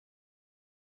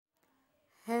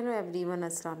Hello everyone,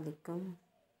 Assalamu alaikum.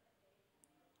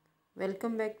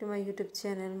 Welcome back to my YouTube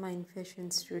channel, Mind Fashion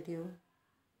Studio.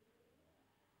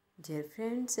 Dear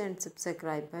friends and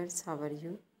subscribers, how are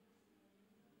you?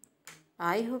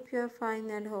 I hope you are fine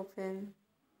and hope well.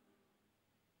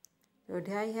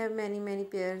 Today I have many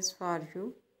pairs for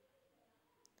you.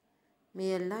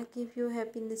 May Allah give you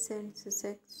happiness and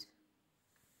success.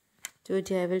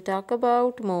 Today I will talk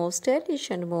about most stylish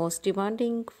and most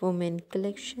demanding women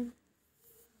collection.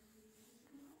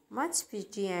 Much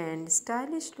pretty and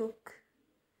stylish look,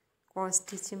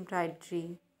 cross-stitch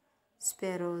embroidery,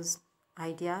 sparrows,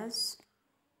 ideas.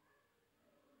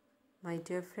 My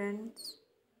dear friends,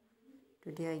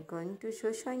 today I am going to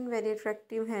showing very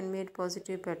attractive handmade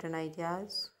positive pattern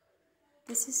ideas.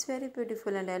 This is very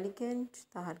beautiful and elegant.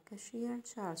 The harkashi and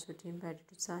charsuti embroidery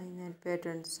design and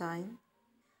pattern design.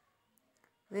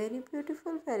 Very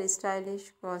beautiful, very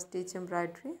stylish cross-stitch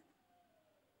embroidery.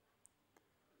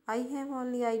 I have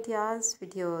only ideas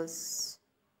videos.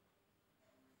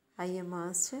 I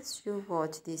am suggest you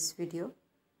watch this video.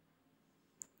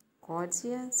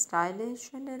 Gorgeous, stylish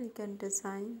and elegant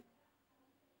design.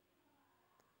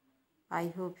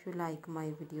 I hope you like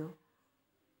my video.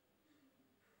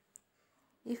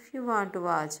 If you want to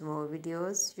watch more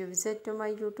videos, you visit to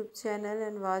my YouTube channel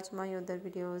and watch my other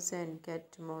videos and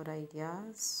get more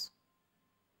ideas.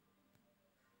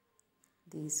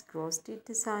 These cross-stitch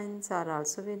designs are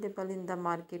also available in the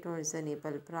market on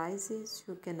reasonable prices.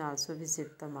 You can also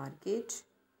visit the market.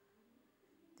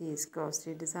 These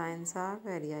cross-stitch designs are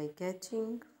very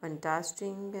eye-catching, fantastic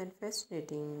and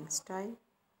fascinating style.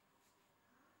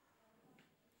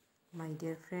 My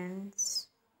dear friends,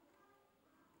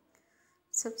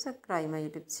 subscribe my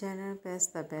YouTube channel, press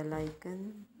the bell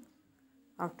icon.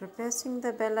 After pressing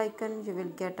the bell icon, you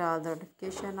will get all the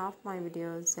notification of my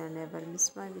videos and never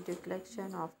miss my video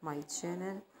collection of my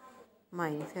channel,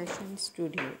 Mind Fashion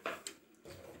Studio.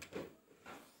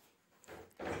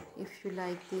 If you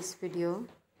like this video,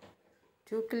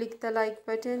 do click the like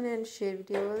button and share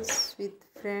videos with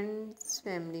friends,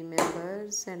 family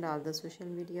members and all the social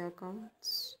media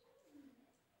accounts.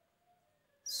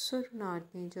 So do not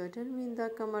need to tell me in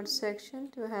the comment section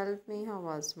to help me how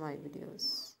was my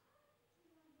videos.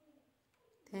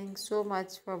 Thanks so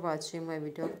much for watching my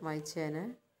video of my channel.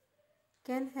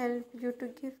 Can help you to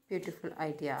give beautiful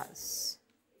ideas.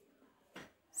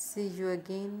 See you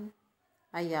again.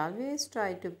 I always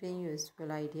try to bring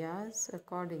useful ideas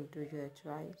according to your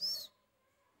choice.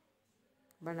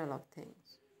 Bundle of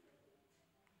things.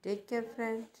 Take care,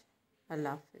 friend.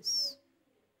 Allah Hafiz.